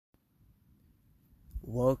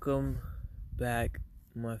Welcome back,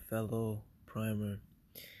 my fellow primer.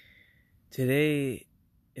 Today,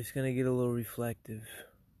 it's going to get a little reflective,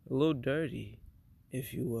 a little dirty,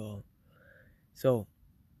 if you will. So,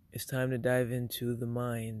 it's time to dive into the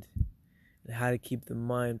mind and how to keep the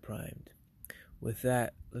mind primed. With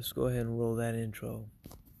that, let's go ahead and roll that intro.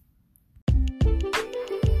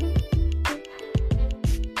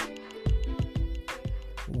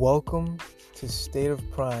 Welcome to State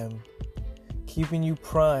of Prime, keeping you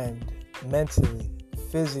primed mentally,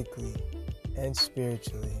 physically, and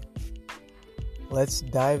spiritually. Let's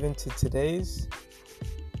dive into today's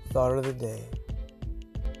thought of the day.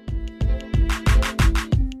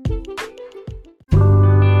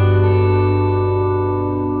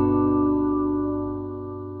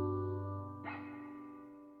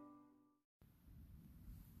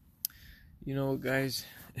 You know, guys,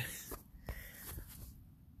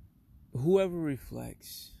 whoever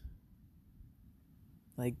reflects,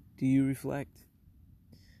 do you reflect?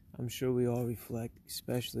 I'm sure we all reflect,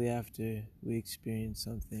 especially after we experience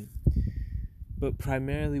something. But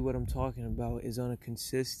primarily what I'm talking about is on a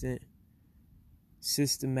consistent,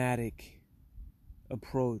 systematic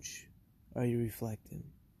approach. Are you reflecting?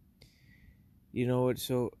 You know what?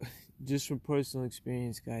 So, just from personal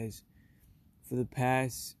experience, guys, for the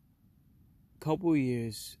past couple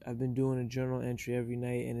years, I've been doing a journal entry every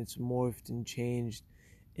night, and it's morphed and changed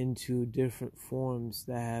into different forms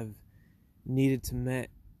that have needed to met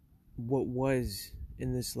what was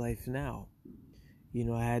in this life now. You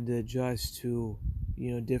know, I had to adjust to,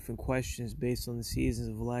 different questions based on the seasons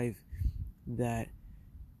of life that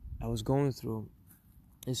I was going through.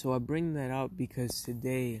 And so I bring that up because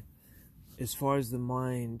today, as far as the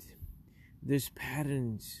mind, there's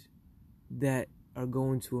patterns that are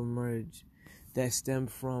going to emerge that stem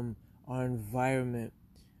from our environment,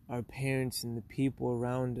 our parents, and the people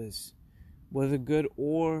around us, whether good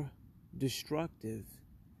or destructive.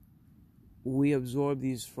 We absorb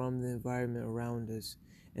these from the environment around us.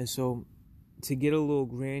 And so, to get a little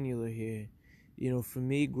granular here, for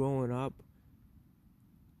me growing up,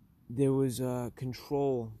 there was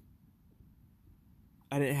control.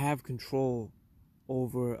 I didn't have control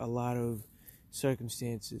over a lot of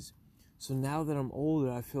circumstances. So now that I'm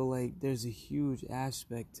older, I feel like there's a huge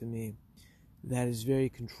aspect to me that is very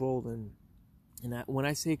controlling. And when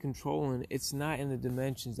I say controlling, it's not in the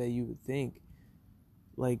dimensions that you would think,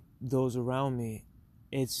 like those around me.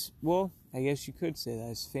 It's, I guess you could say that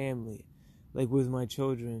it's family. Like with my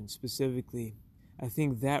children specifically, I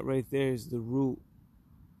think that right there is the root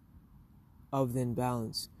of the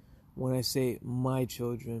imbalance. When I say my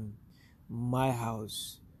children, my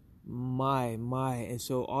house, my, and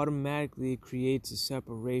so automatically it creates a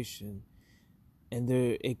separation, and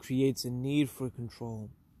it creates a need for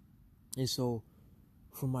control. And so,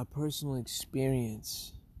 from my personal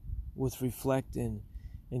experience with reflecting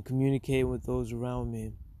and communicating with those around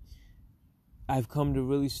me, I've come to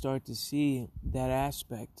really start to see that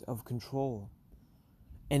aspect of control.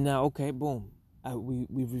 And now, okay, boom,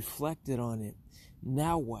 we've reflected on it.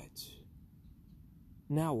 Now what?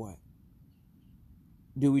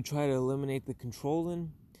 Do we try to eliminate the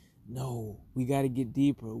controlling? No, we got to get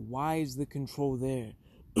deeper. Why is the control there?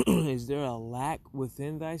 Is there a lack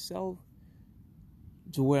within thyself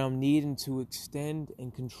to where I'm needing to extend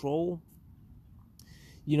and control?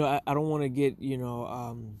 I don't want to get,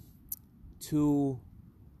 too,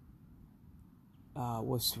 I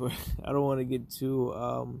don't want to get too,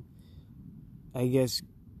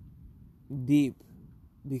 deep,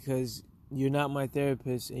 because you're not my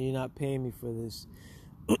therapist and you're not paying me for this.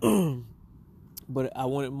 But I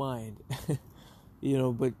wouldn't mind.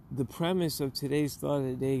 But the premise of today's thought of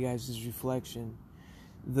the day, guys, is reflection.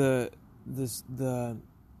 The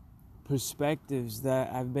perspectives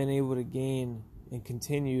that I've been able to gain and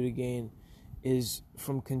continue to gain is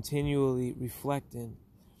from continually reflecting.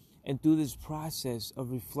 And through this process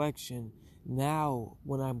of reflection, now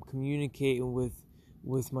when I'm communicating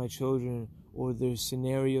with my children, or there's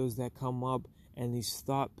scenarios that come up and these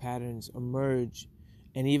thought patterns emerge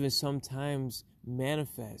and even sometimes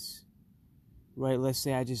manifest, right? Let's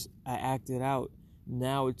say I acted out.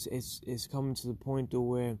 Now it's coming to the point to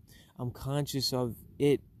where I'm conscious of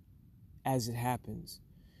it as it happens.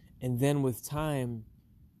 And then with time,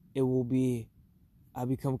 I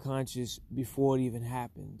become conscious before it even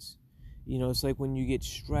happens. It's like when you get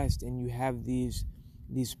stressed and you have these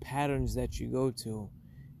patterns that you go to.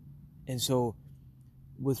 And so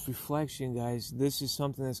with reflection, guys, this is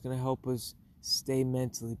something that's going to help us stay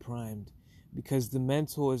mentally primed, because the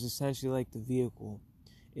mental is essentially like the vehicle,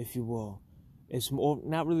 if you will. It's more,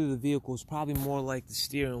 not really the vehicle, it's probably more like the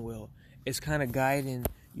steering wheel. It's kind of guiding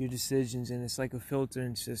your decisions, and it's like a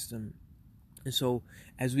filtering system. And so,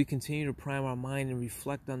 as we continue to prime our mind and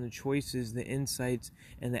reflect on the choices, the insights,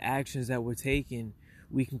 and the actions that we're taking,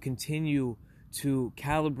 we can continue to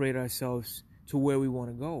calibrate ourselves to where we want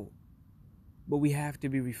to go. But we have to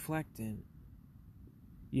be reflecting.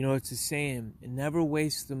 You know, it's a saying, never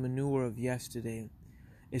waste the manure of yesterday.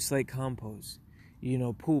 It's like compost. You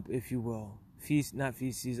know, poop, if you will. Not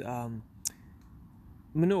feces,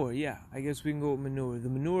 manure, yeah. I guess we can go with manure. The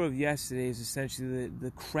manure of yesterday is essentially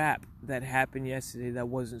the crap that happened yesterday that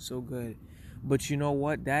wasn't so good. But you know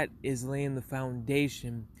what? That is laying the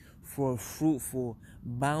foundation for a fruitful,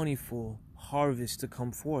 bountiful harvest to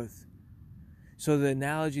come forth. So the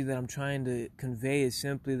analogy that I'm trying to convey is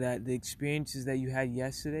simply that the experiences that you had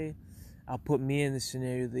yesterday, I'll put me in the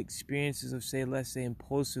scenario, the experiences of, let's say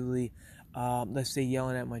impulsively, let's say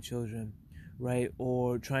yelling at my children, right?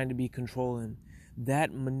 Or trying to be controlling.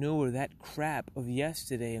 That manure, that crap of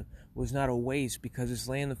yesterday was not a waste, because it's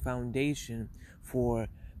laying the foundation for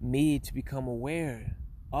me to become aware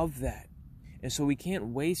of that. And so we can't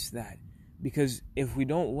waste that, because if we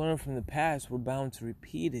don't learn from the past, we're bound to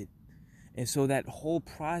repeat it. And so that whole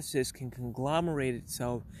process can conglomerate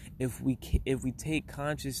itself if we take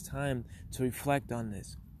conscious time to reflect on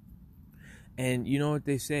this. And you know what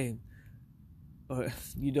they say, or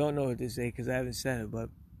you don't know what they say because I haven't said it, but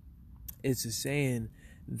it's a saying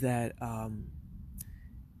that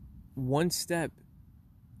one step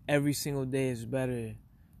every single day is better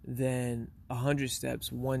than 100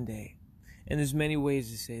 steps one day. And there's many ways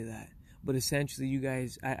to say that, but essentially, you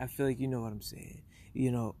guys, I feel like you know what I'm saying.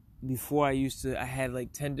 You know, before I had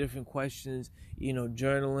like 10 different questions, you know,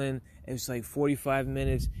 journaling. It's like 45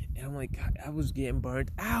 minutes. And I'm like, God, I was getting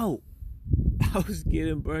burnt out.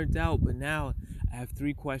 But now I have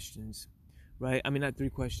 3 questions, right? I mean, not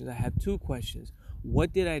 3 questions. I have 2 questions.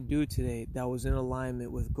 What did I do today that was in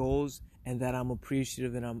alignment with goals and that I'm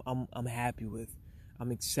appreciative and I'm happy with?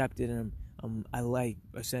 I'm accepted and I like,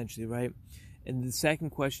 essentially, right? And the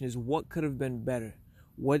second question is, what could have been better?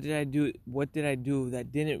 What did I do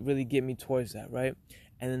that didn't really get me towards that, right?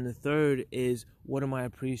 And then the third is, what am I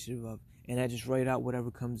appreciative of? And I just write out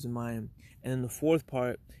whatever comes to mind. And then the fourth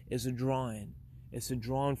part is a drawing. It's a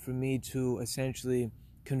drawing for me to essentially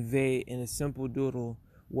convey in a simple doodle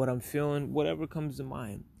what I'm feeling, whatever comes to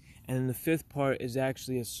mind. And then the fifth part is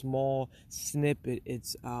actually a small snippet.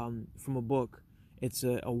 It's from a book. It's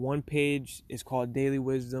a 1-page. It's called Daily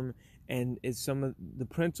Wisdom. And it's some of the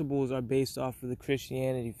principles are based off of the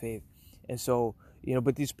Christianity faith. And so, you know,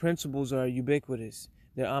 but these principles are ubiquitous.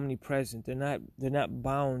 They're omnipresent. They're not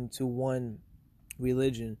bound to one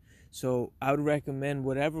religion. So I would recommend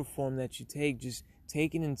whatever form that you take, just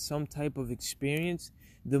take it in some type of experience,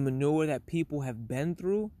 the manure that people have been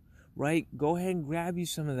through, right? Go ahead and grab you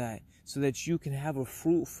some of that so that you can have a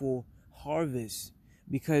fruitful harvest.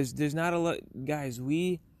 Because there's not a lot, guys,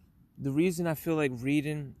 the reason I feel like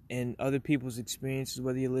reading and other people's experiences,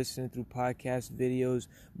 whether you're listening through podcasts, videos,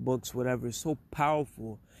 books, whatever, is so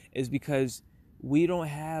powerful is because we don't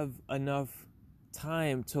have enough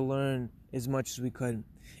time to learn as much as we could.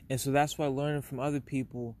 And so that's why learning from other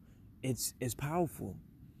people, it's powerful.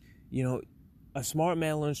 You know, a smart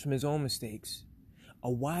man learns from his own mistakes. A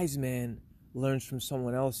wise man learns from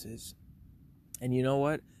someone else's. And you know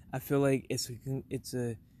what? I feel like it's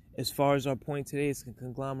as far as our point today, it's a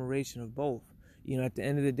conglomeration of both. You know, at the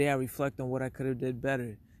end of the day, I reflect on what I could have did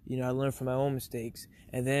better. You know, I learn from my own mistakes.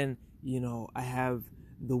 And then, you know, I have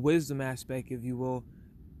the wisdom aspect, if you will,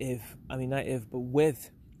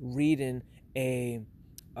 with reading a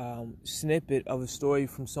snippet of a story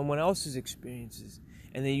from someone else's experiences.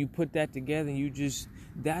 And then you put that together and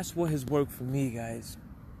that's what has worked for me, guys.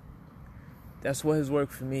 That's what has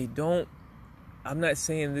worked for me. I'm not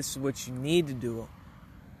saying this is what you need to do.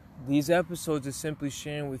 These episodes are simply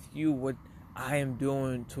sharing with you what I am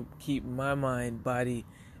doing to keep my mind, body,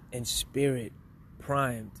 and spirit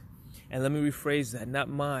primed. And let me rephrase that.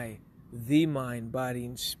 The mind, body,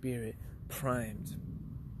 and spirit primed.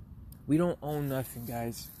 We don't own nothing,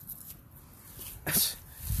 guys.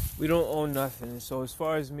 We don't own nothing. And so as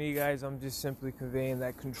far as me, guys, I'm just simply conveying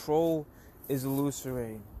that control is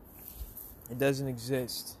illusory. It doesn't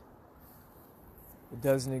exist. It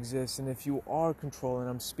doesn't exist. And if you are controlling,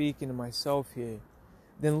 I'm speaking to myself here,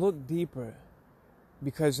 then look deeper.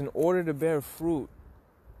 Because in order to bear fruit,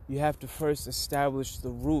 you have to first establish the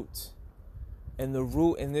root. And the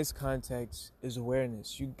root in this context is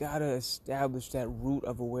awareness. You gotta establish that root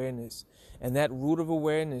of awareness. And that root of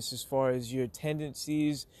awareness, as far as your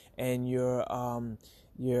tendencies and your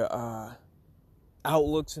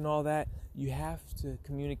outlooks and all that, you have to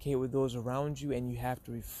communicate with those around you, and you have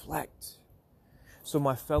to reflect. So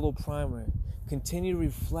my fellow primer, continue to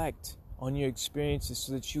reflect on your experiences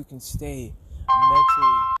so that you can stay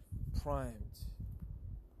mentally primed.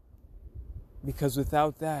 Because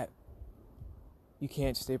without that, you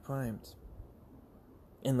can't stay primed.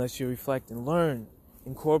 Unless you reflect and learn,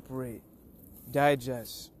 incorporate,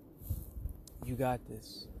 digest. You got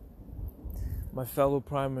this. My fellow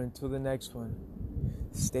primer, until the next one,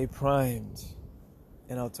 stay primed,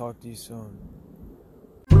 and I'll talk to you soon.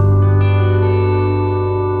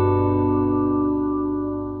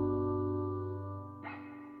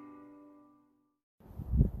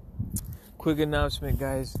 Quick announcement,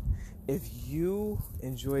 guys. If you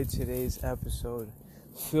enjoyed today's episode,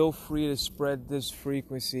 feel free to spread this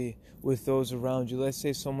frequency with those around you. Let's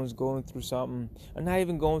say someone's going through something, or not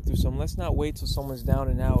even going through something. Let's not wait till someone's down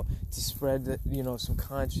and out to spread, some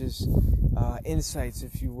conscious insights,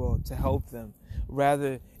 if you will, to help them.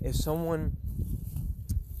 Rather, if someone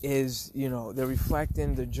is, they're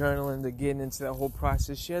reflecting, they're journaling, they're getting into that whole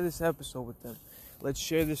process, share this episode with them. Let's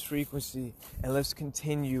share this frequency, and let's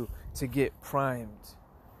continue to get primed.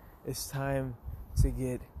 It's time to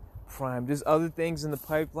get primed. There's other things in the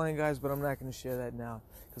pipeline, guys, but I'm not going to share that now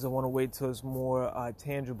because I want to wait till it's more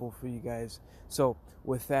tangible for you guys. So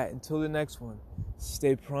with that, until the next one,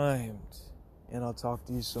 stay primed, and I'll talk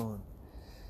to you soon.